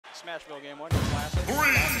Smashville game 1. Classic. 3, 2,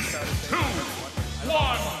 1,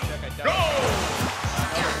 go!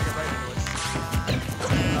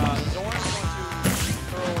 Xorn is going to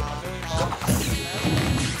throw a million bombs.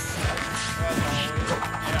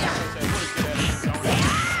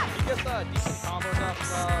 He gets decent combos off,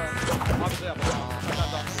 obviously off the bomb. I'm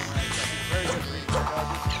not talking about very good reading.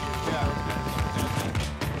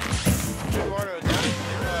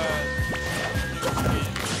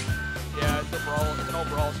 Yeah, it's a brawl. It's an old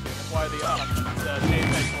brawl scheme. That's why the name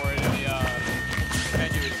tag for it in the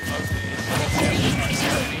menu is mostly chat on the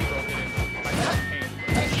screen, or do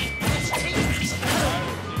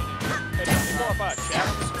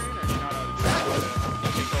you not know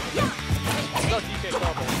the DK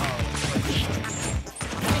Global?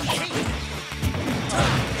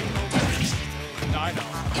 No, I know.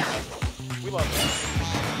 We love it.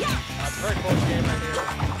 It's a very close game right here.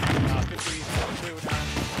 50-42 now.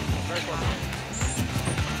 Very close game.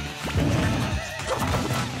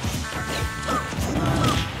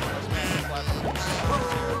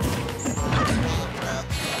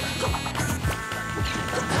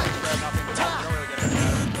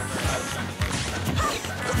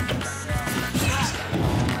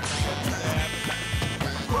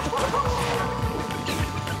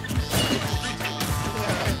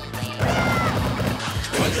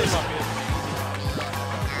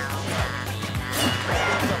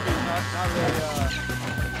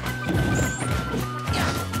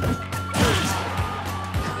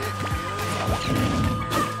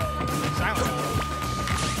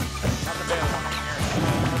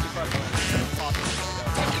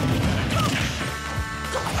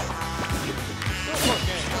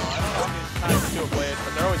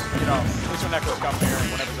 Neko's come here,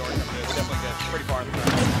 and whenever Xorn comes in, we definitely get pretty far in the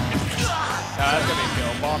ground. That's going to be a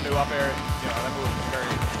kill. Bomb new up air. That move is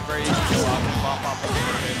very, very easy to kill off. Bomb pop up.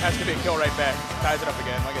 That's going to be a kill right back. Ties it up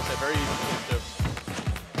again. Like I said, very easy to do.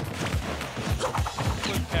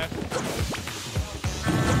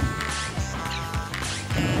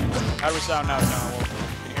 How do we sound now, John Wolf?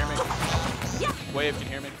 Can you hear me? Yeah. Wave, can you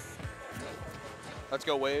hear me? Let's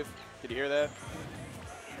go, Wave. Did you hear that?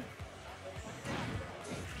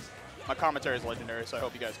 My commentary is legendary, so I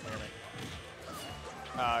hope you guys can hear me.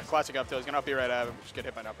 Classic up tilt. He's going to up B right at him. Just get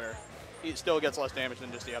hit by an up air. He still gets less damage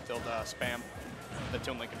than just the up tilt spam that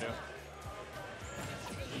Toon Link can do.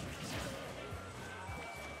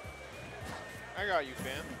 I got you,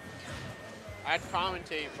 fam. I'd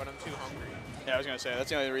commentate, but I'm too hungry. Yeah, I was going to say, that's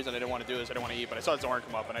the only reason I didn't want to do this. I didn't want to eat, but I saw Xorn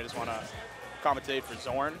come up, and I just want to commentate for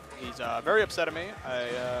Xorn. He's very upset at me.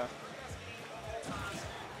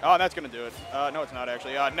 Oh, that's going to do it. No, it's not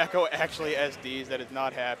actually. Neko actually SDs. That is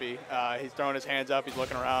not happy. He's throwing his hands up. He's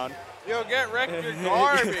looking around. Yo, get wrecked your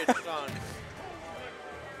garbage, son.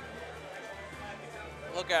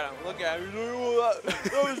 Look at him. Look at him.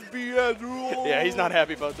 That was BS. Yeah, he's not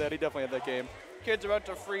happy about that. He definitely had that game. Kid's about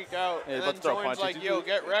to freak out. Yeah, and then Xorn's like, yo,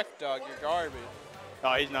 get wrecked, dog. You're garbage.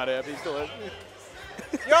 Oh, he's not happy. He's still happy.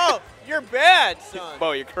 Yo, you're bad, son.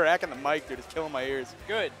 Bo, you're cracking the mic, dude. It's killing my ears.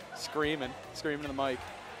 Good. Screaming in the mic.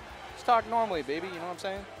 Just talk normally, baby. You know what I'm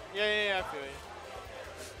saying? Yeah, I feel you.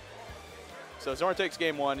 So Xorn takes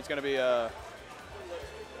game 1. He's going to be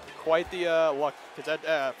quite the luck, because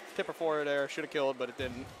that tipper forward there should have killed, but it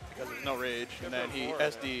didn't because there's no rage. And then he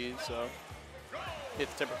SD'd, so he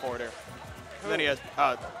hits the tipper forward there. And then he has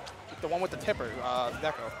the one with the tipper,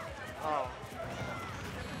 Neko. Oh.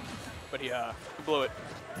 But he blew it.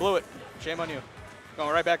 Blew it. Shame on you.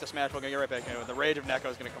 Going right back to Smash. We're going to get right back into it. The rage of Neko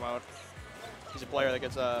is going to come out. He's a player that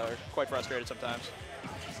gets quite frustrated sometimes.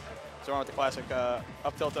 Xorn with the classic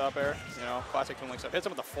up tilt to up air. Classic Toon Link stuff. Hits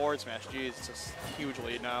him with the forward smash. Jeez, it's a huge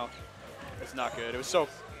lead now. It's not good. It was so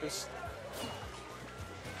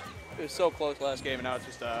close last game, and now it's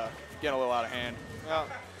just getting a little out of hand. Yeah.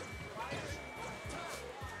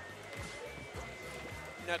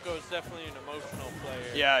 Neko's definitely an emotional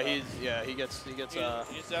player. Yeah, he gets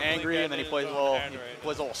angry, and then he plays a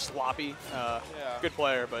little sloppy. Good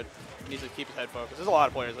player, but he needs to keep his head focused. There's a lot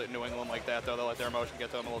of players in New England like that, though. They let their emotion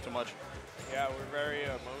get to them a little too much. Yeah, we're very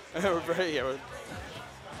emotional. we're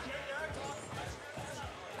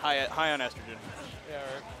high on estrogen. Yeah,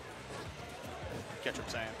 right. Catch what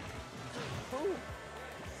I'm saying. Ooh.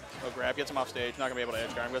 Oh, grab, gets him off stage. Not gonna be able to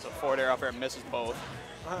edge guard him. Goes a forward air up air, misses both.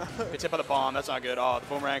 Gets hit by the bomb. That's not good. Oh, the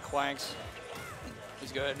boomerang clanks.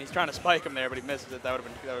 He's good. And he's trying to spike him there, but he misses it. That would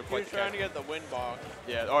have been quite He's trying to get the wind block.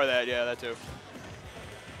 Yeah, or that. Yeah, that too.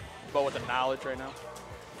 But with the knowledge right now.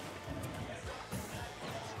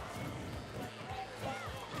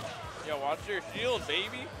 Yo, watch your shield,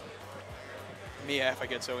 baby. Me if I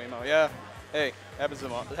get so emo. Yeah. Hey, it happens to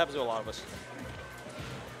a lot of us.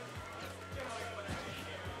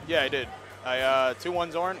 Yeah, I did. I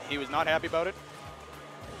 2-1 Xorn. He was not happy about it.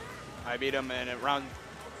 I beat him in round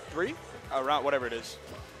 3? Round whatever it is.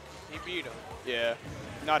 He beat him. Yeah,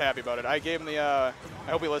 not happy about it. I gave him the, I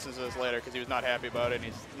hope he listens to this later because he was not happy about it and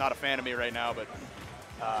he's not a fan of me right now, but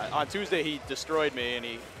on Tuesday he destroyed me and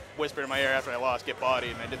he whispered in my ear after I lost, get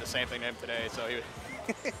bodied, and I did the same thing to him today, so he was,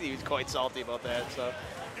 he was quite salty about that, so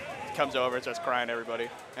he comes over and starts crying to everybody.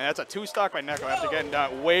 And that's a 2-stock by Neko after getting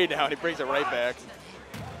down, way down, he brings it right back.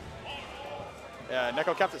 Yeah,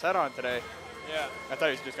 Neko kept his head on today. Yeah. I thought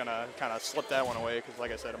he was just going to kind of slip that one away because,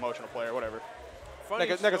 like I said, emotional player, whatever.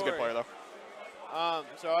 Neko's a good player, though.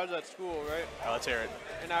 So I was at school, right? Oh, let's hear it.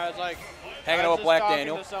 And I was like, hanging out with Black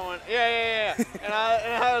Daniel. To someone. Yeah. and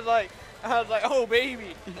I was like, oh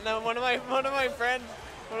baby. And then one of my friends,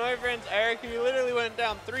 Eric, he literally went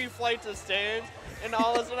down 3 flights of stairs, and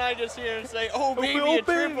all of a sudden I just hear him say, oh baby, a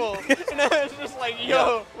triple. And I was just like,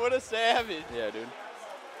 yo, what a savage. Yeah, dude.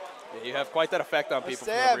 Yeah, you have quite that effect on people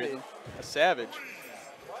for no reason. A savage.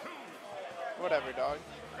 Whatever, dog.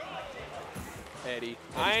 Eddie.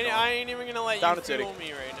 I ain't even gonna let you fool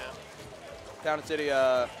me right now. Down in City,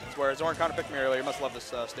 it's where Xorn kind of picked me earlier. You must love this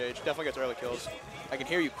stage. Definitely gets early kills. I can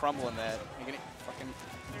hear you crumbling that. You can fucking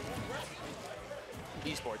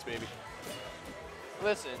esports, baby.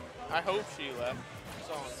 Listen, I hope she left. That's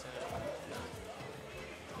all I'm saying.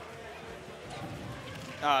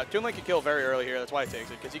 Toon Link can kill very early here. That's why he takes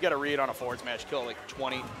it, because you got to read on a forward smash. Kill at like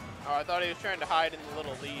 20. Oh, I thought he was trying to hide in the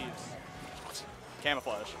little leaves.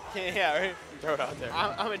 Camouflage. Yeah, right? Throw it out there.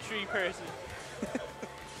 I'm a tree person.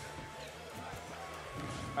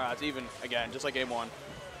 It's even again, just like game 1.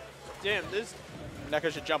 Damn, this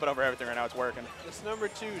Neko should jump it over everything right now. It's working. This number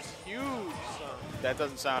 2 is huge, son. That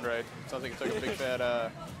doesn't sound right. Sounds like it took a big fat.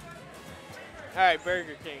 All right,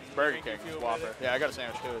 Burger King. Burger King, Whopper. Yeah, I got a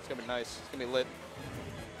sandwich too. It's gonna be nice. It's gonna be lit.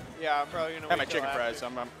 Yeah, I'm probably gonna. I have my chicken fries, so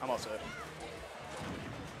I'm all set.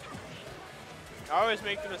 I always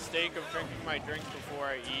make the mistake of drinking my drink before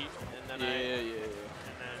I eat, and then and then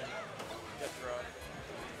get drunk.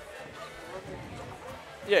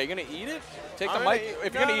 Yeah, you're gonna eat it? Take the mic.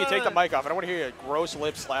 If you're gonna eat, take the mic off. I don't want to hear your gross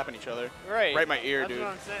lips slapping each other. Right. Right in my ear, That's dude. what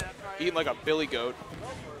I'm saying. Eating like a billy goat.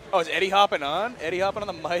 Oh, is Eddie hopping on? Eddie hopping on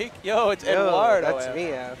the mic? Yo, it's Eduardo. That's me,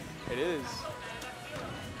 F. It is.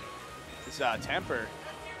 It's Temper.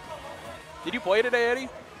 Did you play today, Eddie?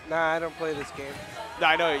 Nah, I don't play this game. No,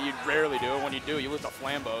 I know you rarely do. When you do, you lose to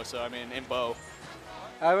Flambeau. So I mean, in bow.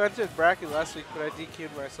 I went to bracket last week, but I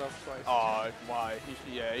DQ'd myself twice. Oh, why?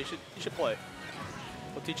 You should play.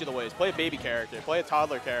 We'll teach you the ways. Play a baby character. Play a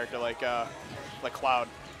toddler character like Cloud.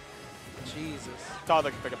 Jesus.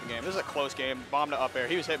 Toddler can pick up the game. This is a close game. Bomb to up air.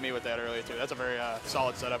 He was hitting me with that earlier too. That's a very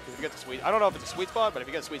solid setup. Because if you get the sweet, I don't know if it's a sweet spot, but if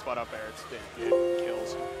you get a sweet spot up air, it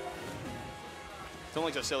kills. Toon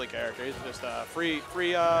Link's a silly character. He's just free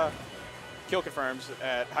kill confirms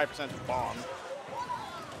at high percentage of bomb.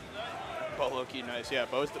 Bow low key nice. Yeah,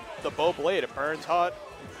 bow's the bow blade. It burns hot,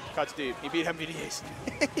 cuts deep. He beat MVDAs.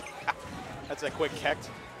 That's a quick Kekt.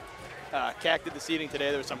 Kekt did the seeding today.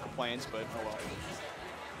 There were some complaints, but oh well.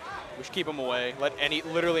 We should keep him away. Let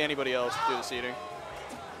literally anybody else do the seeding.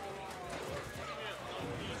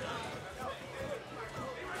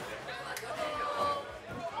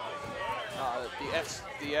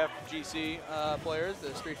 The FGC players,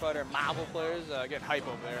 the Street Fighter Marvel players, getting hype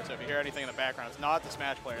over there. So if you hear anything in the background, it's not the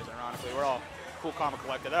Smash players, ironically. We're all cool, calm, and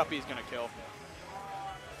collected. That B's gonna kill.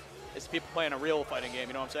 It's people playing a real fighting game,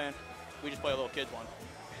 you know what I'm saying? We just play a little kids one.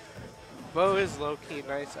 Bo is low-key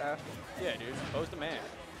nice, F. Yeah, dude. Bo's the man.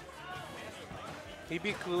 He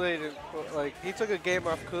beat Kool-Aid, like, he took a game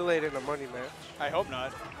off Kool-Aid in a money match. I hope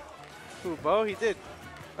not. Who, Bo? He did.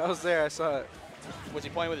 I was there, I saw it. Was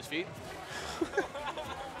he playing with his feet?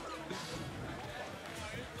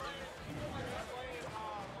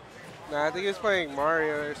 Nah, I think he was playing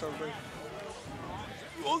Mario or something.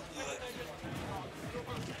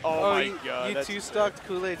 Oh my god. You two-stocked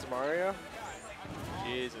Kool-Aid's Mario?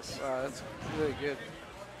 Jesus. Wow, that's really good.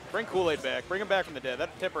 Bring Kool-Aid back. Bring him back from the dead.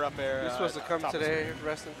 That tipper up there. You're supposed to come today.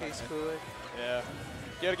 Rest in peace, Kool-Aid. Yeah.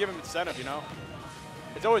 You gotta give him incentive, you know?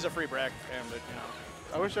 It's always a free bracket for him, but, you know.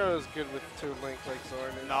 I wish I was good with Toon Link like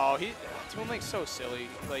Xorn is. No, Toon Link's so silly.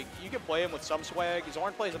 Like, you can play him with some swag.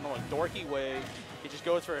 Xorn plays him in a dorky way. He just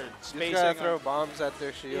goes for spacing. You just gotta throw bombs at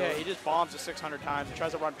their shield. Yeah, he just bombs it 600 times. He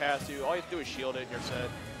tries to run past you. All you have to do is shield it and you're set.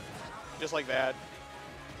 Just like that.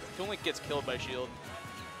 Toon Link gets killed by shield.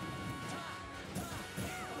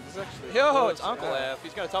 This is actually yo, it's Uncle F.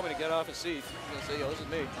 He's gonna tell me to get off his seat. He's gonna say, yo, this is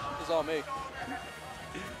me. This is all me.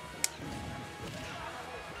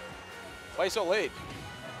 Why are you so late?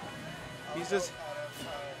 He's just...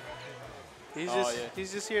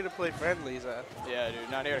 He's just here to play friendlies. Yeah, dude,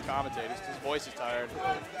 not here to commentate. His voice is tired.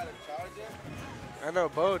 I know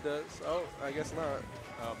Bo does. Oh, I guess not.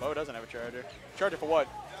 Oh, Bo doesn't have a charger. Charger for what?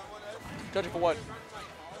 Charger for what?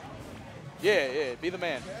 Yeah, be the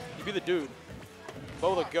man. You be the dude.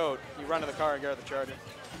 Bo the goat. You run to the car and grab the charger.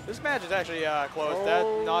 This match is actually close. Oh.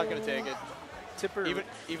 That's not gonna take it. Tipper.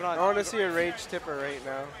 Even on. I want to see a rage tipper right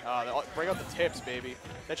now. Bring out the tips, baby.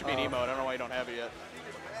 That should be an emote. I don't know why you don't have it yet.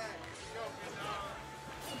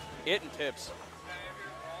 It and tips.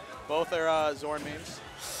 Both are Xorn memes.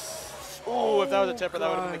 Ooh, if that was a tipper, that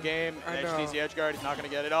would have been the game. Edge needs the edge guard. He's not going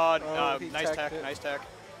to get it. Nice tech, nice tech.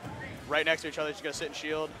 Right next to each other. He's going to sit and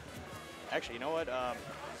shield. Actually, you know what?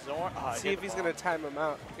 Xorn. See if he's going to time him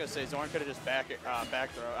out. I was going to say, Xorn could have just back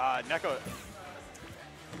throw. Neko.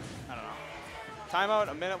 I don't know.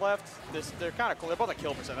 Timeout, a minute left. They're kind of cool. They're both at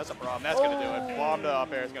kill percent. That's a problem. That's going to do it. Bomb to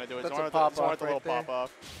up air is going to do it. That's Xorn a pop with a little right there. pop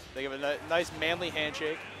off. They give it a nice manly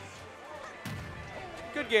handshake.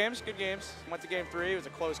 Good games, good games. Went to game 3. It was a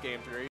close game 3.